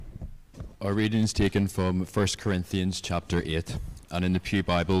Our reading is taken from 1 Corinthians chapter 8, and in the Pew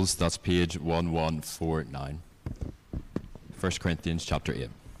Bibles, that's page 1149. 1 Corinthians chapter 8.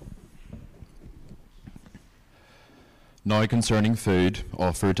 Now concerning food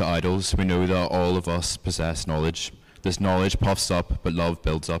offered to idols, we know that all of us possess knowledge. This knowledge puffs up, but love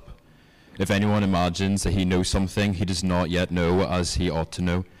builds up. If anyone imagines that he knows something, he does not yet know as he ought to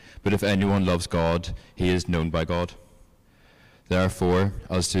know. But if anyone loves God, he is known by God. Therefore,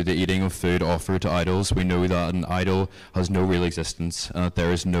 as to the eating of food offered to idols, we know that an idol has no real existence, and that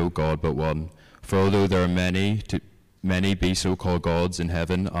there is no God but one. For although there are many be so-called gods in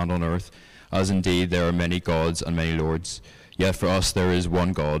heaven and on earth, as indeed there are many gods and many lords, yet for us there is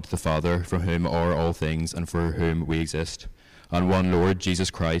one God, the Father, from whom are all things and for whom we exist, and one Lord,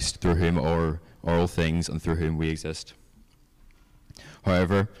 Jesus Christ, through whom are all things and through whom we exist.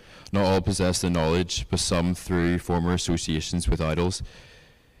 However, not all possess the knowledge, but some through former associations with idols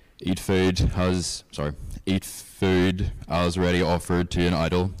eat food as already offered to an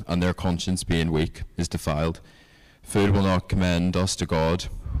idol, and their conscience being weak is defiled. Food will not commend us to God.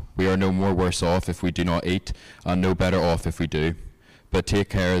 We are no more worse off if we do not eat, and no better off if we do. But take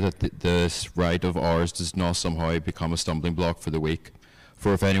care that this right of ours does not somehow become a stumbling block for the weak.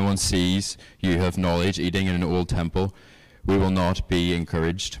 For if anyone sees you have knowledge eating in an old temple, we will not be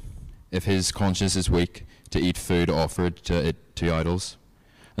encouraged, if his conscience is weak, to eat food offered to idols.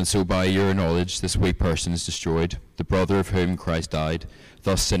 And so by your knowledge this weak person is destroyed, the brother of whom Christ died,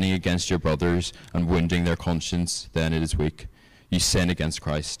 thus sinning against your brothers and wounding their conscience, then it is weak. You sin against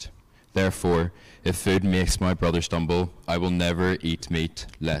Christ. Therefore, if food makes my brother stumble, I will never eat meat,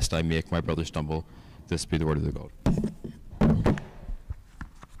 lest I make my brother stumble. This be the word of the God.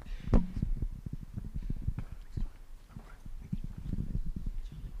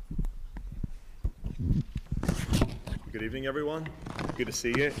 Good evening, everyone. Good to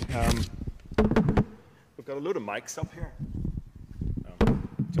see you. We've got a load of mics up here,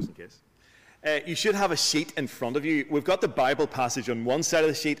 just in case. You should have a sheet in front of you. We've got the Bible passage on one side of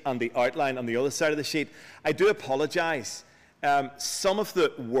the sheet and the outline on the other side of the sheet. I do apologize. Some of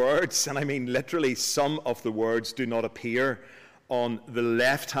the words, and I mean literally some of the words, do not appear on the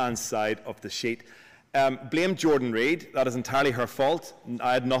left-hand side of the sheet. Blame Jordan Reed. That is entirely her fault.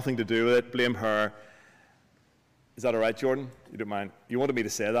 I had nothing to do with it. Blame her. Is that all right, Jordan? You don't mind? You wanted me to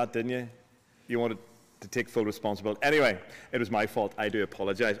say that, didn't you? You wanted to take full responsibility. Anyway, it was my fault. I do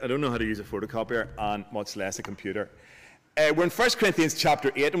apologize. I don't know how to use a photocopier, and much less a computer. We're in 1 Corinthians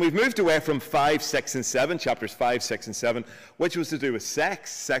chapter 8, and we've moved away from 5, 6, and 7, chapters 5, 6, and 7, which was to do with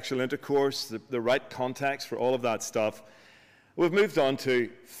sex, sexual intercourse, the right context for all of that stuff. We've moved on to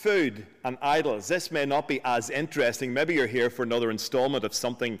food and idols. This may not be as interesting. Maybe you're here for another installment of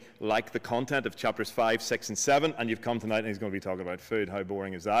something like the content of chapters 5, 6, and 7, and you've come tonight and he's going to be talking about food. How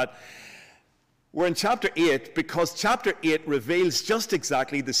boring is that? We're in chapter 8 because chapter 8 reveals just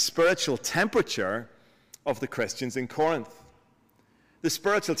exactly the spiritual temperature of the Christians in Corinth. The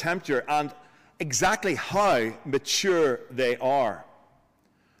spiritual temperature and exactly how mature they are.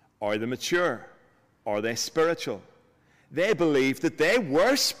 Are they mature? Are they spiritual? They believed that they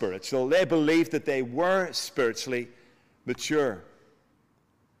were spiritual. They believed that they were spiritually mature.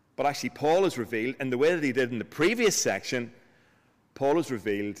 But actually, Paul has revealed, in the way that he did in the previous section, Paul has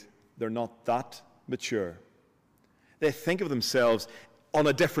revealed they're not that mature. They think of themselves on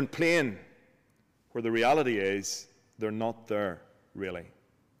a different plane, where the reality is they're not there, really.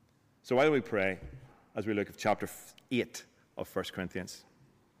 So why don't we pray as we look at chapter 8 of 1 Corinthians.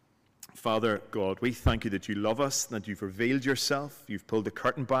 Father God, we thank you that you love us, that you've revealed yourself, you've pulled the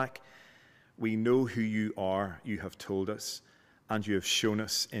curtain back. We know who you are, you have told us, and you have shown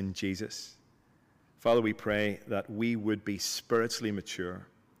us in Jesus. Father, we pray that we would be spiritually mature.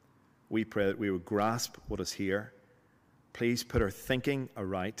 We pray that we would grasp what is here. Please put our thinking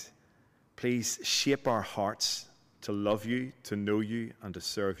aright. Please shape our hearts to love you, to know you, and to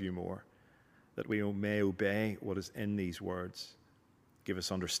serve you more, that we may obey what is in these words. Give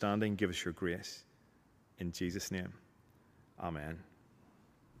us understanding, give us your grace. In Jesus' name, amen.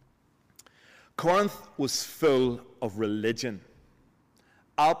 Corinth was full of religion,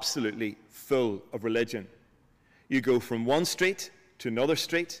 absolutely full of religion. You go from one street to another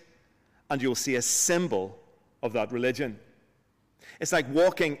street, and you'll see a symbol of that religion. It's like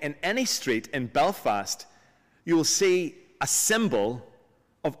walking in any street in Belfast, you will see a symbol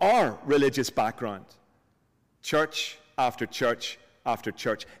of our religious background. Church after church after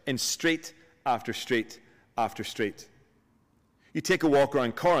church, in street after street after street. You take a walk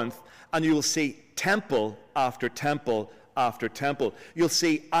around Corinth and you will see temple after temple after temple. You'll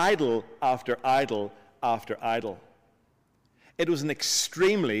see idol after idol after idol. it was an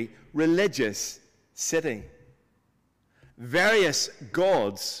extremely religious city. Various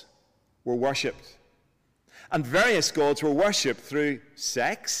gods were worshipped. And various gods were worshipped through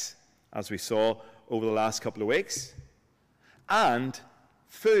sex, as we saw over the last couple of weeks, and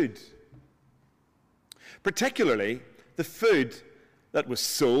food. Particularly the food that was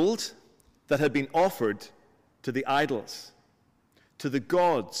sold, that had been offered to the idols, to the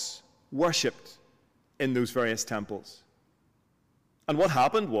gods worshipped in those various temples. And what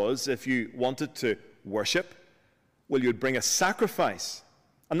happened was, if you wanted to worship, well, you'd bring a sacrifice.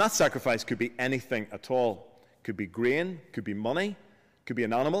 And that sacrifice could be anything at all. Could be grain, could be money, could be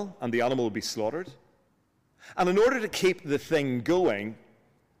an animal, and the animal would be slaughtered. And in order to keep the thing going,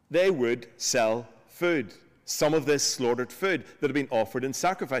 they would sell food. Some of this slaughtered food that had been offered in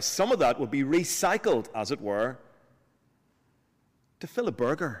sacrifice. Some of that would be recycled, as it were, to fill a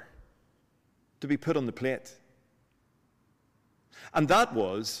burger, to be put on the plate. And that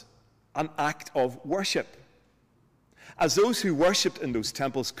was an act of worship. As those who worshipped in those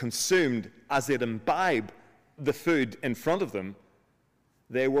temples consumed, as they'd imbibe the food in front of them,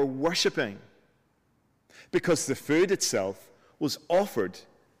 they were worshipping, because the food itself was offered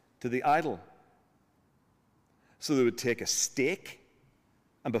to the idol. So they would take a steak,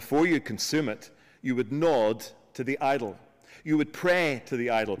 and before you consume it, you would nod to the idol. You would pray to the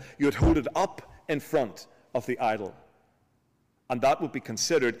idol. You would hold it up in front of the idol. And that would be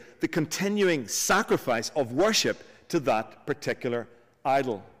considered the continuing sacrifice of worship to that particular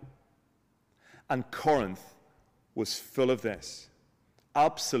idol. And Corinth was full of this.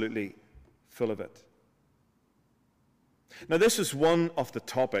 Absolutely full of it. Now, this was one of the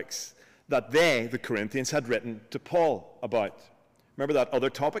topics that they, the Corinthians, had written to Paul about. Remember that other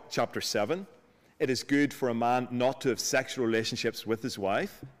topic, chapter 7? It is good for a man not to have sexual relationships with his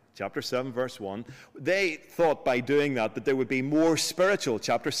wife. Chapter 7, verse 1. They thought by doing that they would be more spiritual.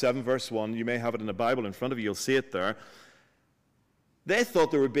 Chapter 7, verse 1. You may have it in a Bible in front of you. You'll see it there. They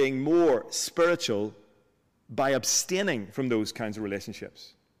thought they were being more spiritual by abstaining from those kinds of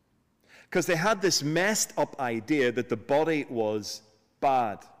relationships. Because they had this messed up idea that the body was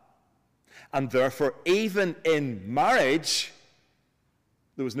bad. And therefore, even in marriage,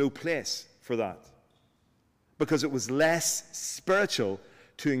 there was no place for that. Because it was less spiritual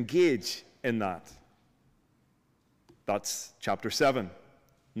to engage in that. That's chapter 7.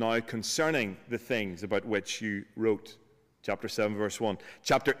 Now concerning the things about which you wrote. Chapter 7, verse 1.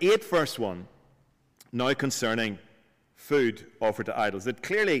 Chapter 8, verse 1. Now concerning food offered to idols. They'd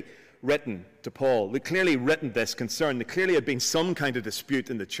clearly written to Paul. They'd clearly written this concern. There clearly had been some kind of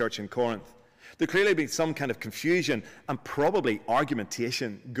dispute in the church in Corinth. There clearly had been some kind of confusion and probably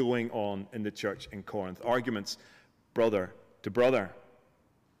argumentation going on in the church in Corinth. Arguments brother to brother.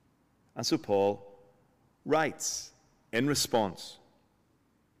 And so Paul writes in response,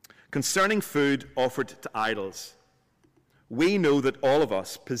 concerning food offered to idols, we know that all of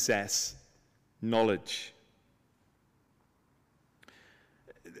us possess knowledge.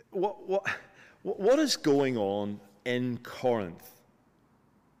 What is going on in Corinth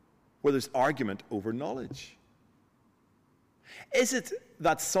where there's argument over knowledge? Is it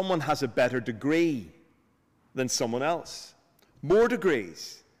that someone has a better degree than someone else? More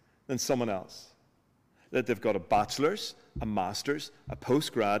degrees than someone else? That they've got a bachelor's, a master's, a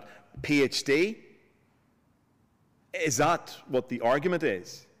postgrad, a PhD? Is that what the argument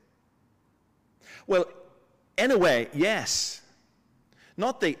is? Well, in a way, yes.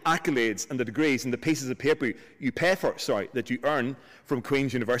 Not the accolades and the degrees and the pieces of paper you pay for, that you earn from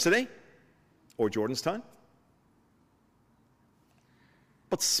Queen's University or Jordanstown.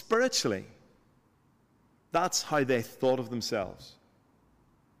 But spiritually, that's how they thought of themselves.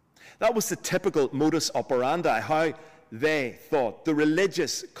 That was the typical modus operandi, how they thought, the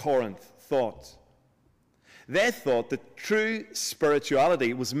religious Corinth thought. They thought that true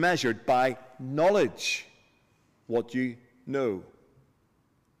spirituality was measured by knowledge, what you know.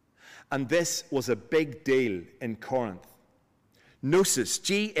 And this was a big deal in Corinth. Gnosis,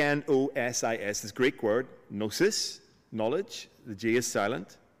 G-N-O-S-I-S, this Greek word, gnosis, knowledge, the G is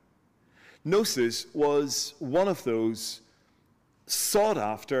silent. Gnosis was one of those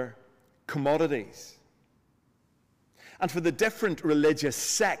sought-after commodities. And for the different religious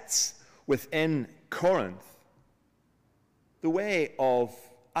sects within Corinth, the way of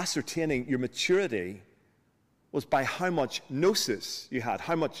ascertaining your maturity was by how much gnosis you had,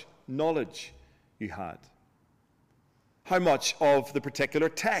 how much knowledge you had, how much of the particular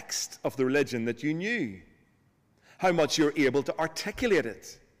text of the religion that you knew, how much you were able to articulate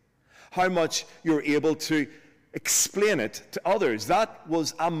it, how much you were able to explain it to others. That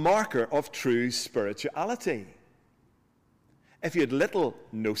was a marker of true spirituality. If you had little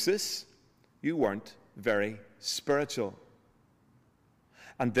gnosis, you weren't very spiritual.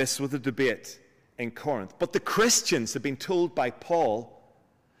 And this was the debate in Corinth. But the Christians had been told by Paul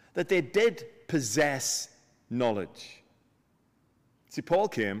that they did possess knowledge. See, Paul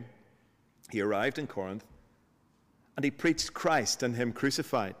came, he arrived in Corinth, and he preached Christ and him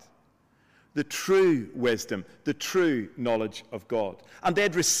crucified. The true wisdom, the true knowledge of God. And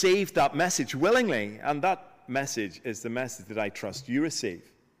they'd received that message willingly, and that message is the message that I trust you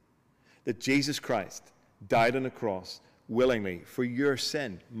receive. That Jesus Christ died on the cross willingly for your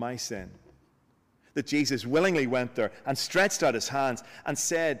sin, my sin. That Jesus willingly went there and stretched out his hands and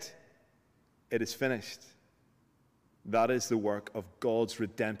said, "It is finished." That is the work of God's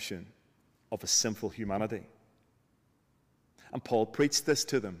redemption of a sinful humanity. And Paul preached this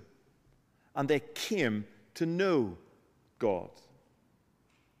to them, and they came to know God.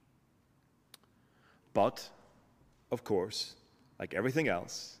 But, of course, like everything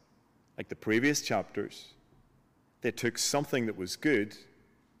else, like the previous chapters, they took something that was good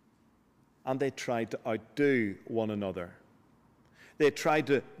and they tried to outdo one another. They tried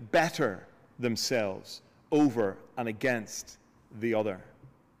to better themselves over and against the other.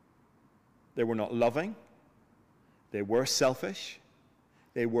 They were not loving. They were selfish.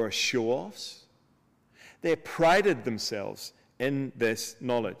 They were show-offs. They prided themselves in this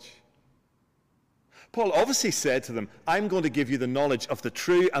knowledge. Paul obviously said to them, "I'm going to give you the knowledge of the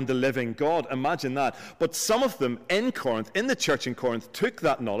true and the living God." Imagine that. But some of them in Corinth, in the church in Corinth, took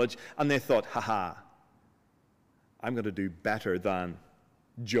that knowledge and they thought, I'm going to do better than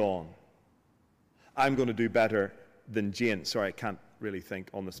John. I'm going to do better than Jane. Sorry, I can't really think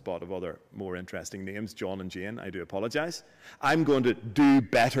on the spot of other more interesting names, John and Jane. I do apologize. I'm going to do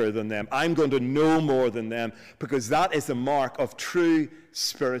better than them. I'm going to know more than them, because that is the mark of true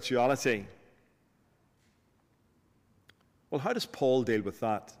spirituality. Well, how does Paul deal with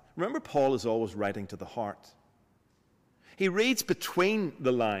that? Remember, Paul is always writing to the heart. He reads between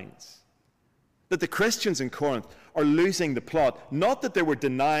the lines that the Christians in Corinth are losing the plot. Not that they were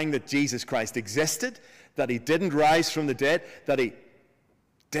denying that Jesus Christ existed, that he didn't rise from the dead, that he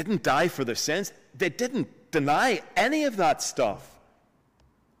didn't die for their sins. They didn't deny any of that stuff.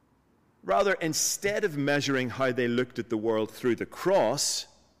 Rather, instead of measuring how they looked at the world through the cross,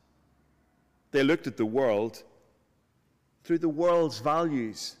 they looked at the world through the world's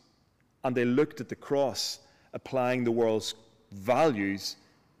values, and they looked at the cross, applying the world's values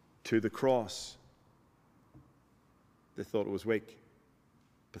to the cross. They thought it was weak,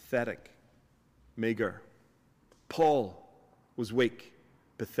 pathetic, meager. Paul was weak,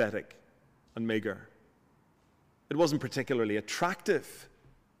 pathetic, and meager. It wasn't particularly attractive,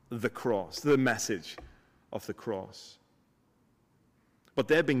 the cross, the message of the cross. But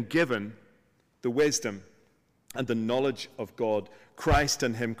they've been given the wisdom and the knowledge of God, Christ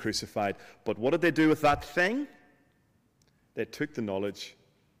and him crucified. But what did they do with that thing? They took the knowledge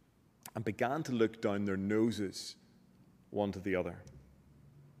and began to look down their noses one to the other.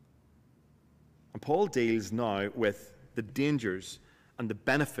 And Paul deals now with the dangers and the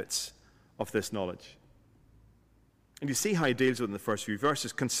benefits of this knowledge. And you see how he deals with it in the first few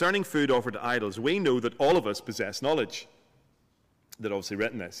verses. Concerning food offered to idols, we know that all of us possess knowledge. They'd obviously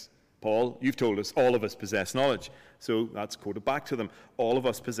written this. Paul, you've told us all of us possess knowledge. So that's quoted back to them. All of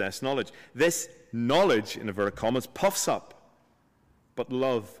us possess knowledge. This knowledge, in inverted commas, puffs up, but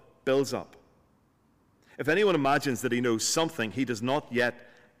love builds up. If anyone imagines that he knows something, he does not yet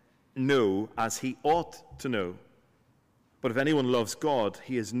know as he ought to know. But if anyone loves God,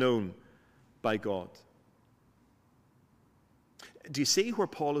 he is known by God. Do you see where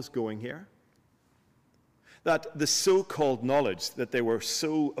Paul is going here? That the so-called knowledge that they were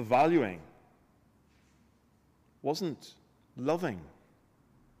so valuing wasn't loving.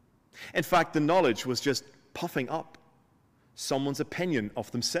 In fact, the knowledge was just puffing up someone's opinion of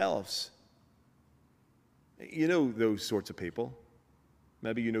themselves. You know those sorts of people.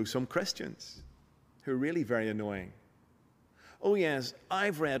 Maybe you know some Christians who are really very annoying. Oh yes,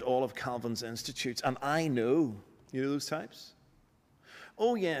 I've read all of Calvin's Institutes and I know. You know those types?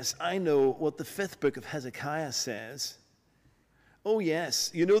 Oh yes, I know what the 5th book of Hezekiah says. Oh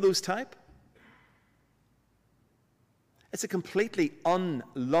yes, you know those type? It's a completely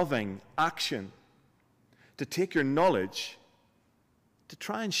unloving action to take your knowledge to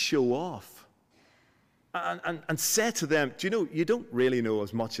try and show off and say to them, do you know, you don't really know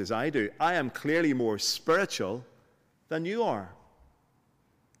as much as I do. I am clearly more spiritual than you are.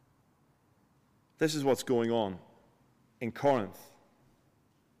 This is what's going on in Corinth.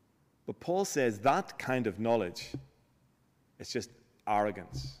 But Paul says that kind of knowledge is just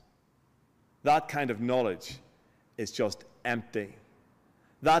arrogance. That kind of knowledge is just empty.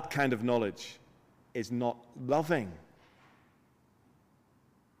 That kind of knowledge is not loving.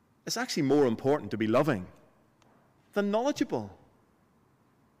 It's actually more important to be loving than knowledgeable.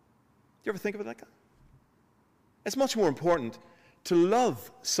 Do you ever think of it like that? It's much more important to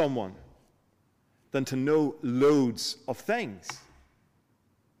love someone than to know loads of things.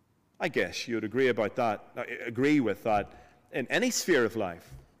 I guess you would agree with that in any sphere of life.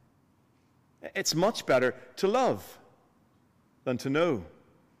 It's much better to love than to know.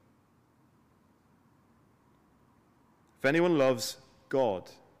 If anyone loves God,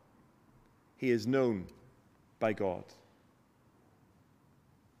 he is known by God.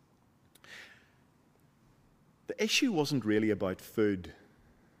 The issue wasn't really about food.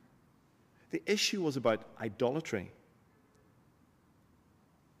 The issue was about idolatry.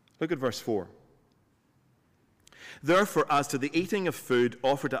 Look at verse 4. Therefore, as to the eating of food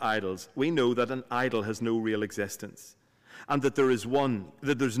offered to idols, we know that an idol has no real existence, and that there's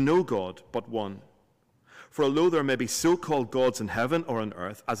no God but one. For although there may be so-called gods in heaven or on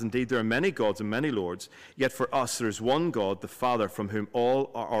earth, as indeed there are many gods and many lords, yet for us there is one God, the Father, from whom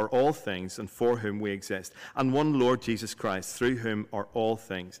are all things and for whom we exist, and one Lord Jesus Christ, through whom are all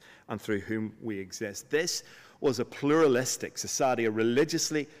things and through whom we exist. This was a pluralistic society, a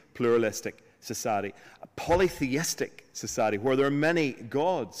religiously pluralistic society, a polytheistic society where there are many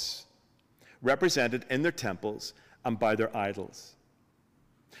gods represented in their temples and by their idols.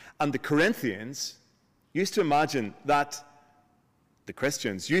 And the Corinthians used to imagine that, the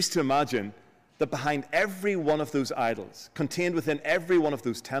Christians used to imagine that behind every one of those idols, contained within every one of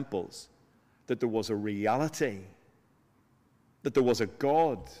those temples, that there was a reality, that there was a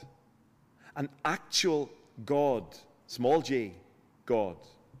God, an actual God, small g, God.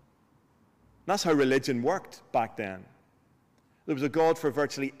 That's how religion worked back then. There was a God for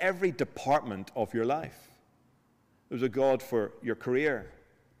virtually every department of your life. There was a God for your career,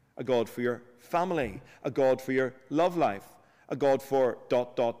 a God for your family, a God for your love life, a God for ...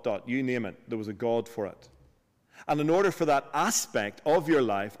 You name it, there was a God for it. And in order for that aspect of your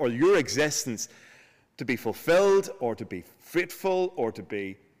life or your existence to be fulfilled or to be fruitful or to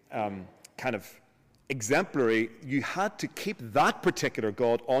be kind of exemplary, you had to keep that particular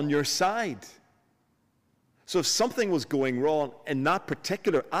God on your side. So if something was going wrong in that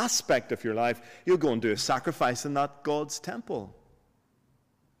particular aspect of your life, you'll go and do a sacrifice in that God's temple.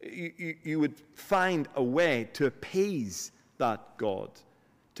 You would find a way to appease that God,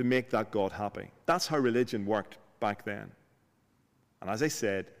 to make that God happy. That's how religion worked back then. And as I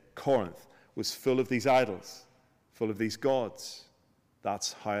said, Corinth was full of these idols, full of these gods.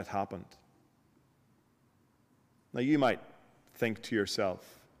 That's how it happened. Now you might think to yourself,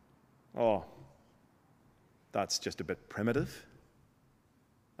 oh, that's just a bit primitive.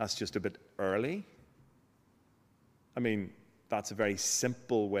 That's just a bit early. I mean, that's a very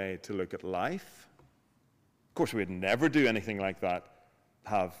simple way to look at life. Of course, we'd never do anything like that,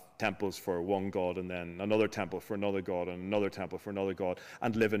 have temples for one God and then another temple for another God and another temple for another God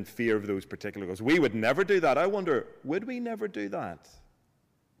and live in fear of those particular gods. We would never do that. I wonder, would we never do that?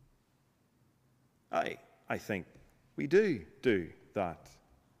 I think we do that.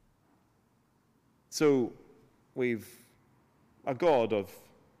 So we've a God of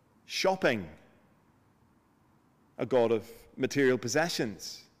shopping, a God of material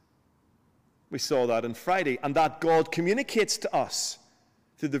possessions. We saw that on Friday, and that God communicates to us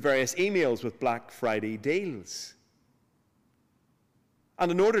through the various emails with Black Friday deals.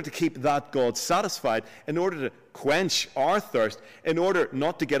 And in order to keep that God satisfied, in order to quench our thirst, in order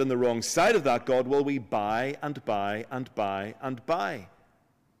not to get on the wrong side of that God, well, we buy and buy and buy and buy.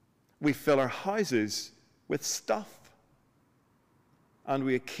 We fill our houses with stuff. And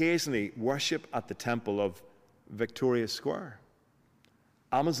we occasionally worship at the temple of Victoria Square,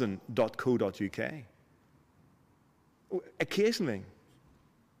 Amazon.co.uk. Occasionally.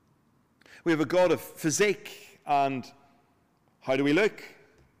 We have a God of physique and how do we look?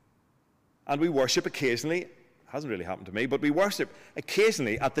 And we worship occasionally, it hasn't really happened to me, but we worship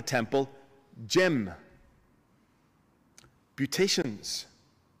occasionally at the temple gym, beauticians,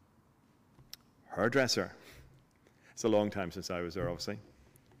 hairdresser. It's a long time since I was there, obviously.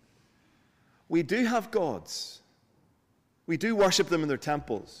 We do have gods. We do worship them in their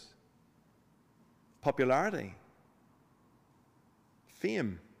temples. Popularity,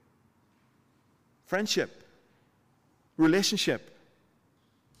 fame, friendship, relationship.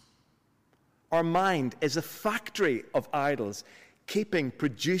 Our mind is a factory of idols,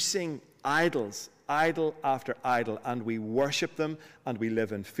 producing idols, idol after idol, and we worship them, and we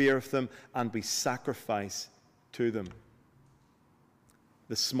live in fear of them, and we sacrifice to them.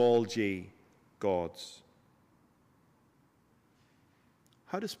 The small g gods.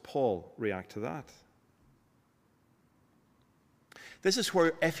 How does Paul react to that? This is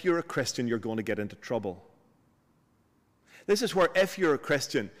where, if you're a Christian, you're going to get into trouble. This is where, if you're a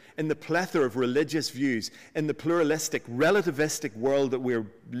Christian, in the plethora of religious views, in the pluralistic, relativistic world that we're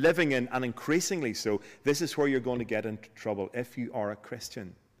living in, and increasingly so, this is where you're going to get into trouble if you are a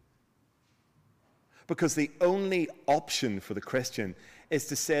Christian. Because the only option for the Christian is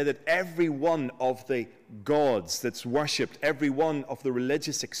to say that every one of the gods that's worshipped, every one of the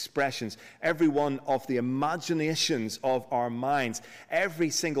religious expressions, every one of the imaginations of our minds, every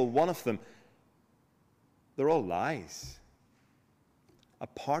single one of them, they're all lies.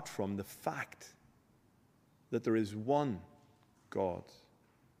 Apart from the fact that there is one God,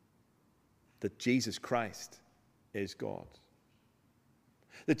 that Jesus Christ is God.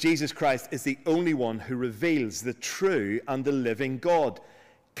 That Jesus Christ is the only one who reveals the true and the living God.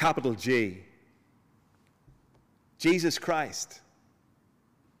 Capital G. Jesus Christ.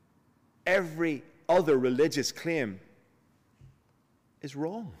 Every other religious claim is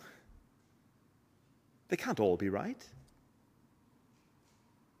wrong. They can't all be right.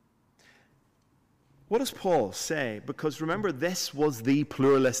 What does Paul say? Because remember, this was the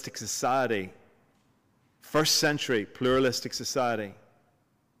pluralistic society. First century pluralistic society.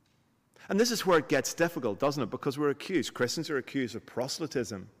 And this is where it gets difficult, doesn't it? Because we're accused. Christians are accused of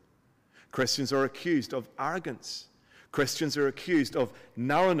proselytism. Christians are accused of arrogance. Christians are accused of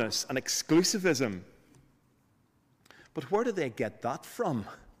narrowness and exclusivism. But where do they get that from?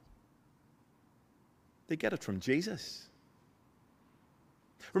 They get it from Jesus.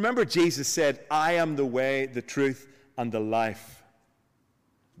 Remember, Jesus said, I am the way, the truth, and the life.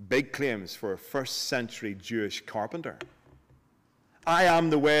 Big claims for a first century Jewish carpenter. I am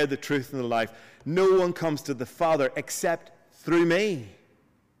the way, the truth, and the life. No one comes to the Father except through me.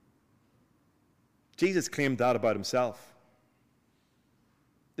 Jesus claimed that about himself.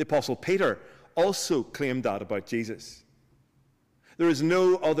 The Apostle Peter also claimed that about Jesus. There is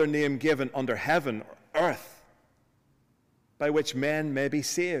no other name given under heaven or earth by which men may be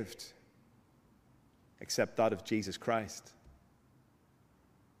saved except that of Jesus Christ.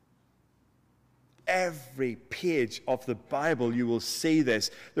 Every page of the Bible you will see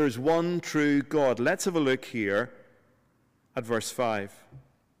this. There is one true God. Let's have a look here at verse 5.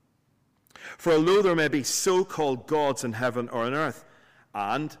 For although there may be so-called gods in heaven or on earth,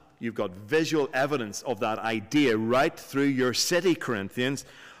 and you've got visual evidence of that idea right through your city, Corinthians,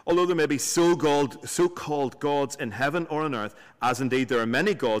 although there may be so-called gods in heaven or on earth, as indeed there are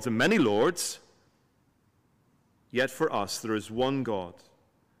many gods and many lords, yet for us there is one God,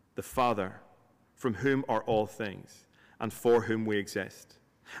 the Father, from whom are all things, and for whom we exist,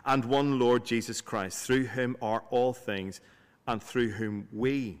 and one Lord Jesus Christ, through whom are all things, and through whom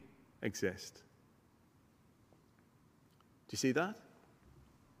we exist. Do you see that?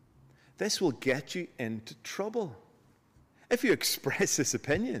 This will get you into trouble if you express this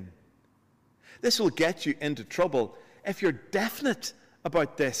opinion. This will get you into trouble if you're definite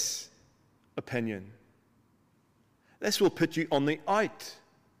about this opinion. This will put you on the out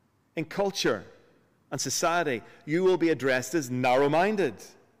in culture and society. You will be addressed as narrow-minded,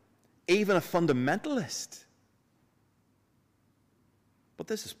 even a fundamentalist. But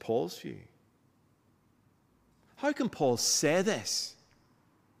this is Paul's view. How can Paul say this?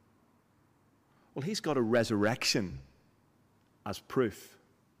 Well, he's got a resurrection as proof.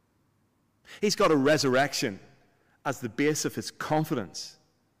 He's got a resurrection as the base of his confidence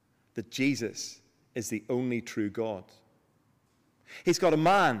that Jesus is the only true God. He's got a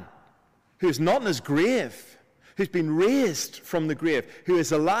man who's not in his grave, who's been raised from the grave, who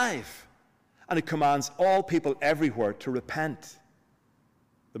is alive, and who commands all people everywhere to repent.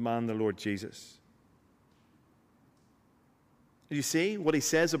 The man, the Lord Jesus. You see what he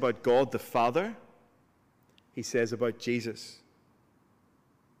says about God the Father? He says about Jesus.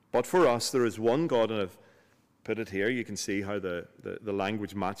 But for us, there is one God, and I've put it here. You can see how the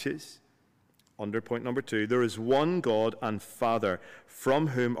language matches. Under point number 2, there is one God and Father, from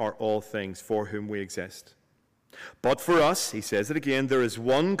whom are all things, for whom we exist. But for us, he says it again, there is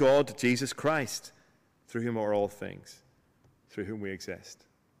one God, Jesus Christ, through whom are all things, through whom we exist.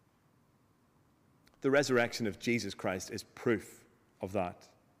 The resurrection of Jesus Christ is proof of that.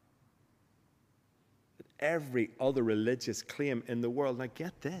 Every other religious claim in the world, now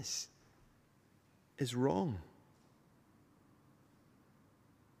get this, is wrong.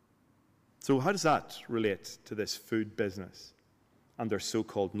 So how does that relate to this food business and their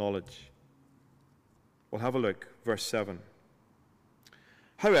so-called knowledge? Well, have a look, verse 7.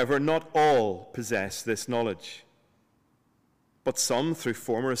 However, not all possess this knowledge, but some through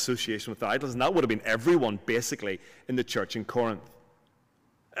former association with idols, and that would have been everyone basically in the church in Corinth.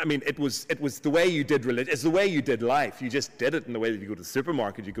 I mean, it was the way you did religion. It's the way you did life. You just did it in the way that you go to the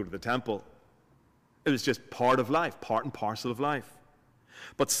supermarket, you go to the temple. It was just part of life, part and parcel of life.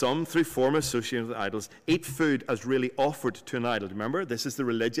 But some, through former association with idols, ate food as really offered to an idol. Remember, this is the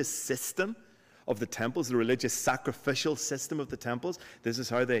religious system of the temples, the religious sacrificial system of the temples. This is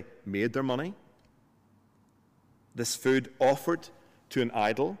how they made their money. This food offered to an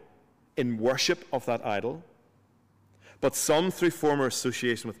idol in worship of that idol. But some, through former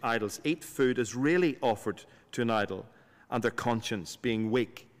association with idols, ate food as really offered to an idol, and their conscience, being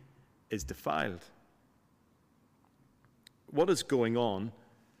weak, is defiled. What is going on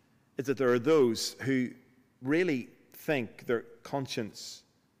is that there are those who really think their conscience,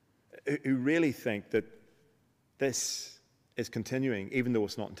 who really think that this is continuing, even though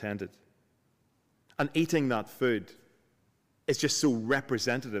it's not intended. And eating that food is just so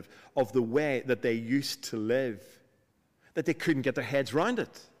representative of the way that they used to live, that they couldn't get their heads around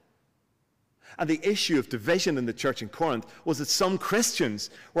it. And the issue of division in the church in Corinth was that some Christians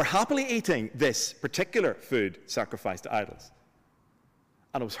were happily eating this particular food sacrificed to idols,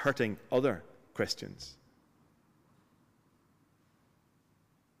 and it was hurting other Christians.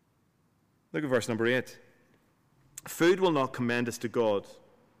 Look at verse number 8. Food will not commend us to God.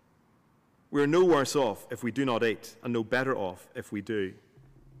 We are no worse off if we do not eat, and no better off if we do.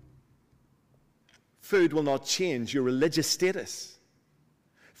 Food will not change your religious status.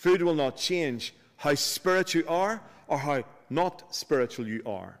 Food will not change how spiritual you are or how not spiritual you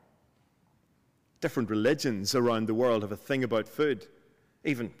are. Different religions around the world have a thing about food.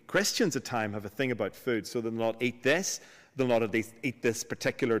 Even Christians at times have a thing about food, so they'll not eat this, they'll not eat this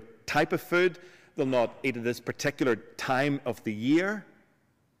particular type of food, they'll not eat at this particular time of the year.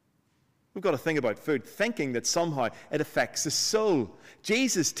 We've got a thing about food, thinking that somehow it affects the soul.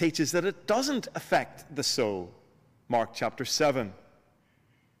 Jesus teaches that it doesn't affect the soul. Mark chapter 7.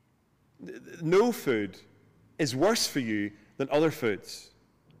 No food is worse for you than other foods.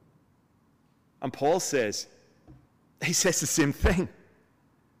 And Paul says, he says the same thing.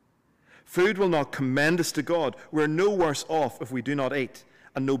 Food will not commend us to God. We're no worse off if we do not eat,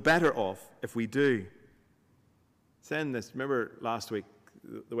 and no better off if we do. Saying this, remember last week,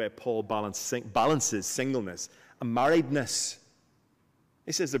 the way Paul balances singleness and marriedness.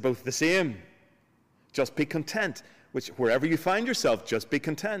 He says they're both the same. Just be content. Which, wherever you find yourself, just be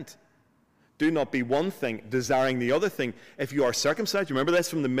content. Do not be one thing desiring the other thing. If you are circumcised, remember this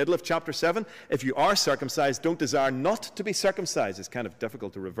from the middle of chapter 7? If you are circumcised, don't desire not to be circumcised. It's kind of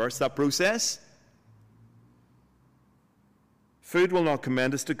difficult to reverse that process. Food will not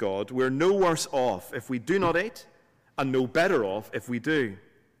commend us to God. We're no worse off if we do not eat, and no better off if we do.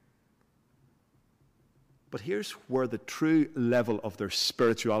 But here's where the true level of their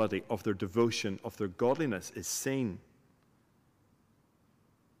spirituality, of their devotion, of their godliness is seen.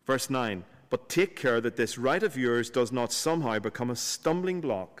 Verse 9, but take care that this right of yours does not somehow become a stumbling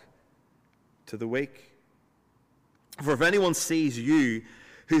block to the weak. For if anyone sees you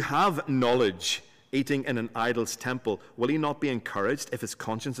who have knowledge eating in an idol's temple, will he not be encouraged, if his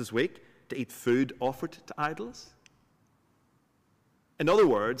conscience is weak, to eat food offered to idols? In other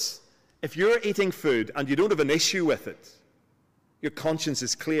words, if you're eating food and you don't have an issue with it, your conscience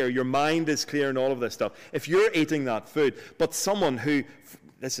is clear, your mind is clear, and all of this stuff. If you're eating that food, but someone who,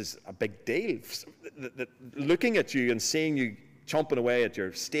 this is a big deal, looking at you and seeing you chomping away at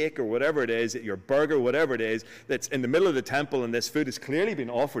your steak or whatever it is, at your burger, whatever it is, that's in the middle of the temple and this food has clearly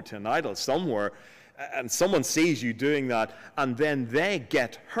been offered to an idol somewhere, and someone sees you doing that, and then they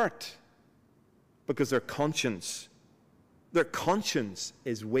get hurt because their conscience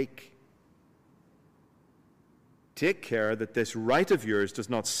is weak. Take care that this right of yours does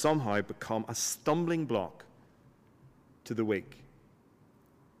not somehow become a stumbling block to the weak.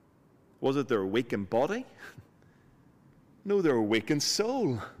 Was it they're weak in body? No, they're weak in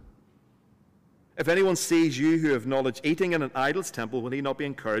soul. If anyone sees you who have knowledge eating in an idol's temple, will he not be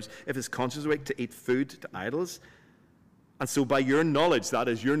encouraged, if his conscience is weak, to eat food to idols? And so by your knowledge, that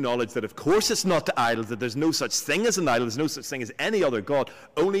is your knowledge that of course it's not to idols, that there's no such thing as an idol, there's no such thing as any other God,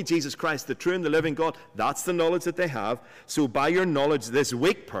 only Jesus Christ, the true and the living God. That's the knowledge that they have. So by your knowledge, this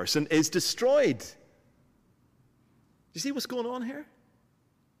weak person is destroyed. Do you see what's going on here?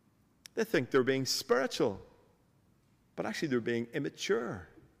 They think they're being spiritual, but actually they're being immature.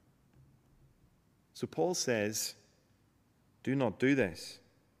 So Paul says, do not do this,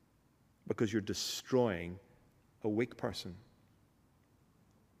 because you're destroying a weak person.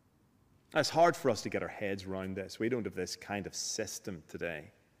 It's hard for us to get our heads around this. We don't have this kind of system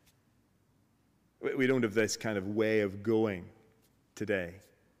today. We don't have this kind of way of going today.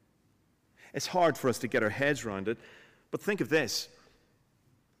 It's hard for us to get our heads around it, but think of this.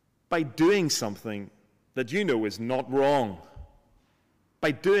 by doing something that you know is not wrong.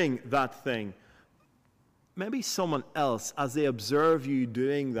 By doing that thing, maybe someone else, as they observe you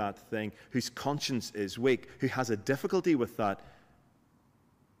doing that thing, whose conscience is weak, who has a difficulty with that,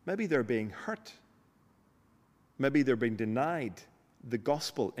 maybe they're being hurt. Maybe they're being denied the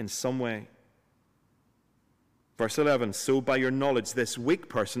gospel in some way. Verse 11, so by your knowledge this weak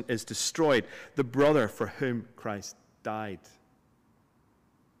person is destroyed, the brother for whom Christ died.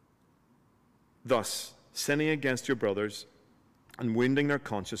 Thus, sinning against your brothers and wounding their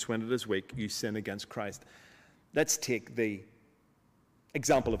conscience when it is weak, you sin against Christ. Let's take the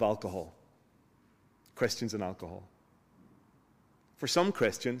example of alcohol. Christians and alcohol. For some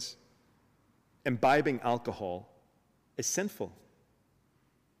Christians, imbibing alcohol is sinful.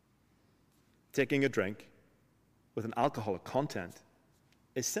 Taking a drink with an alcoholic content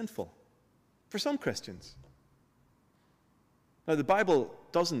is sinful for some Christians. Now, the Bible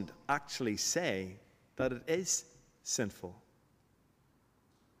doesn't actually say that it is sinful.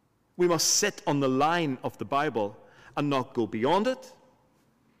 We must sit on the line of the Bible and not go beyond it,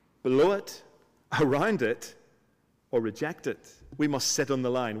 below it, around it, or reject it. We must sit on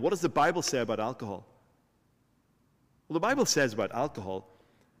the line. What does the Bible say about alcohol? Well, the Bible says about alcohol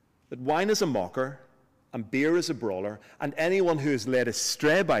that wine is a mocker, and beer is a brawler, and anyone who is led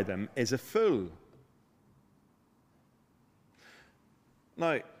astray by them is a fool.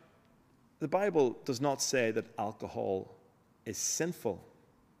 Now, the Bible does not say that alcohol is sinful.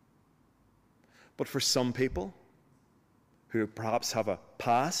 But for some people who perhaps have a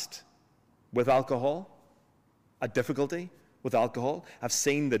past with alcohol, a difficulty with alcohol, have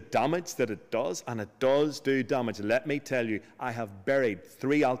seen the damage that it does, and it does do damage. Let me tell you, I have buried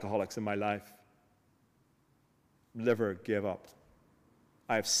 3 alcoholics in my life. Liver gave up.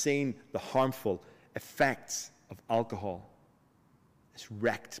 I have seen the harmful effects of alcohol. It's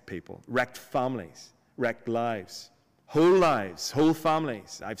wrecked people, wrecked families, wrecked lives, whole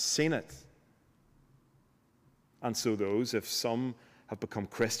families. I've seen it. And so those, if some have become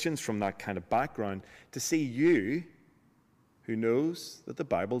Christians from that kind of background, to see you, who knows that the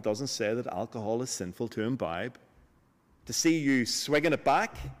Bible doesn't say that alcohol is sinful to imbibe, to see you swigging it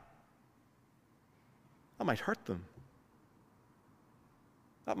back, that might hurt them.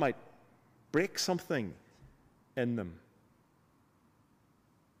 That might break something in them.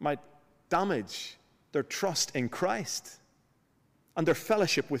 Might damage their trust in Christ and their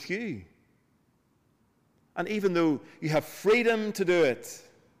fellowship with you. And even though you have freedom to do it,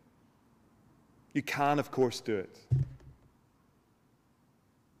 you can, of course, do it.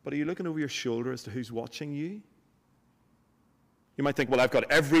 But are you looking over your shoulder as to who's watching you? You might think, well, I've got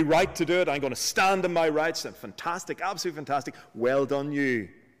every right to do it. I'm going to stand in my rights. And fantastic, absolutely fantastic. Well done, you.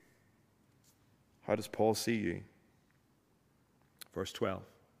 How does Paul see you? Verse 12.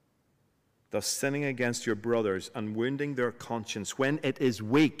 Thus sinning against your brothers and wounding their conscience, when it is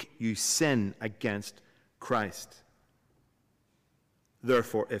weak, you sin against Christ.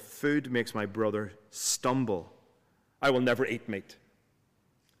 Therefore, if food makes my brother stumble, I will never eat meat,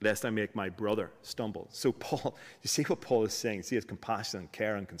 lest I make my brother stumble. So Paul, you see what Paul is saying? See his compassion and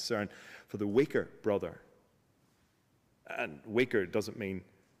care and concern for the weaker brother. And weaker doesn't mean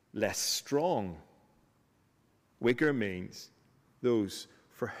less strong. Weaker means those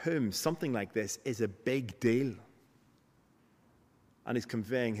for whom something like this is a big deal. And he's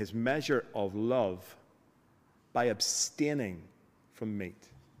conveying his measure of love by abstaining from meat.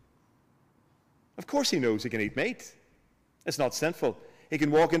 Of course he knows he can eat meat. It's not sinful. He can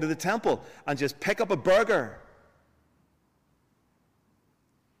walk into the temple and just pick up a burger.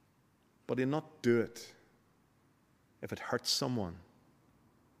 But he'll not do it if it hurts someone.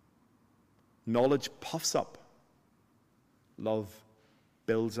 Knowledge puffs up. Love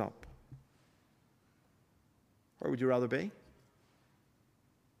builds up. Where would you rather be?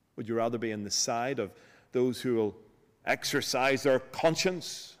 Would you rather be on the side of those who will exercise their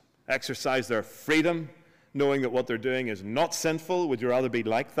conscience, exercise their freedom, knowing that what they're doing is not sinful? Would you rather be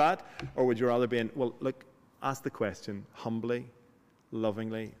like that? Or would you rather be in, well, look, ask the question humbly,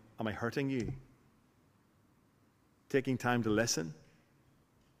 lovingly, am I hurting you? Taking time to listen.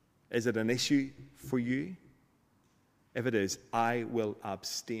 Is it an issue for you? If it is, I will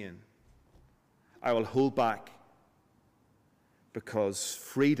abstain. I will hold back, because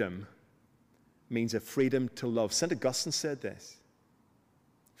freedom means a freedom to love. St. Augustine said this.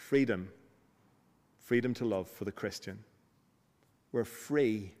 Freedom to love for the Christian. We're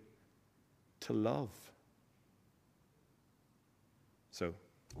free to love. So,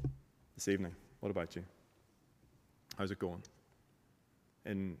 this evening, what about you? How's it going?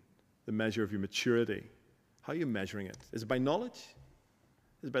 In the measure of your maturity, how are you measuring it? Is it by knowledge?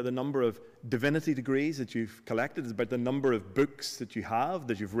 It's about the number of divinity degrees that you've collected. It's about the number of books that you have,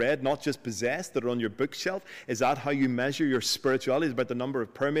 that you've read, not just possessed, that are on your bookshelf. Is that how you measure your spirituality? It's about the number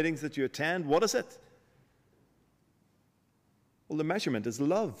of prayer meetings that you attend. What is it? Well, the measurement is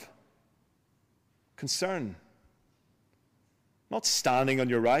love, concern. Not standing on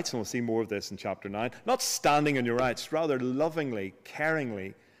your rights, and we'll see more of this in chapter 9. Not standing on your rights, rather lovingly,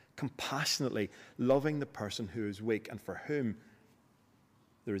 caringly, compassionately loving the person who is weak and for whom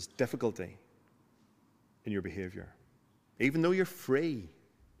there is difficulty in your behavior, even though you're free.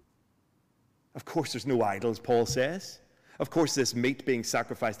 Of course, there's no idols, Paul says. Of course, this meat being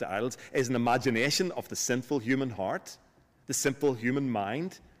sacrificed to idols is an imagination of the sinful human heart, the simple human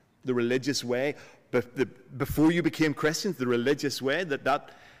mind, the religious way. Before you became Christians, the religious way,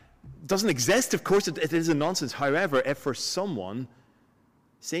 that doesn't exist. Of course, it is a nonsense. However, if for someone,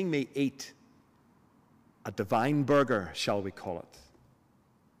 seeing me eat a divine burger, shall we call it,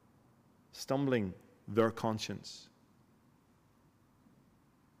 stumbling their conscience,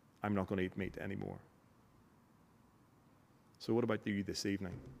 I'm not going to eat meat anymore. So what about you this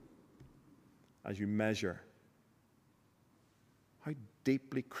evening? As you measure how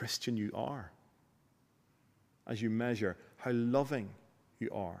deeply Christian you are, as you measure how loving you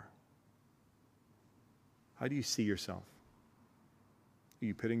are, how do you see yourself? Are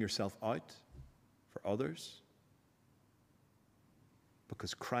you putting yourself out for others?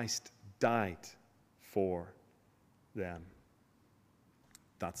 Because Christ died for them.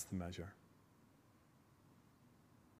 That's the measure.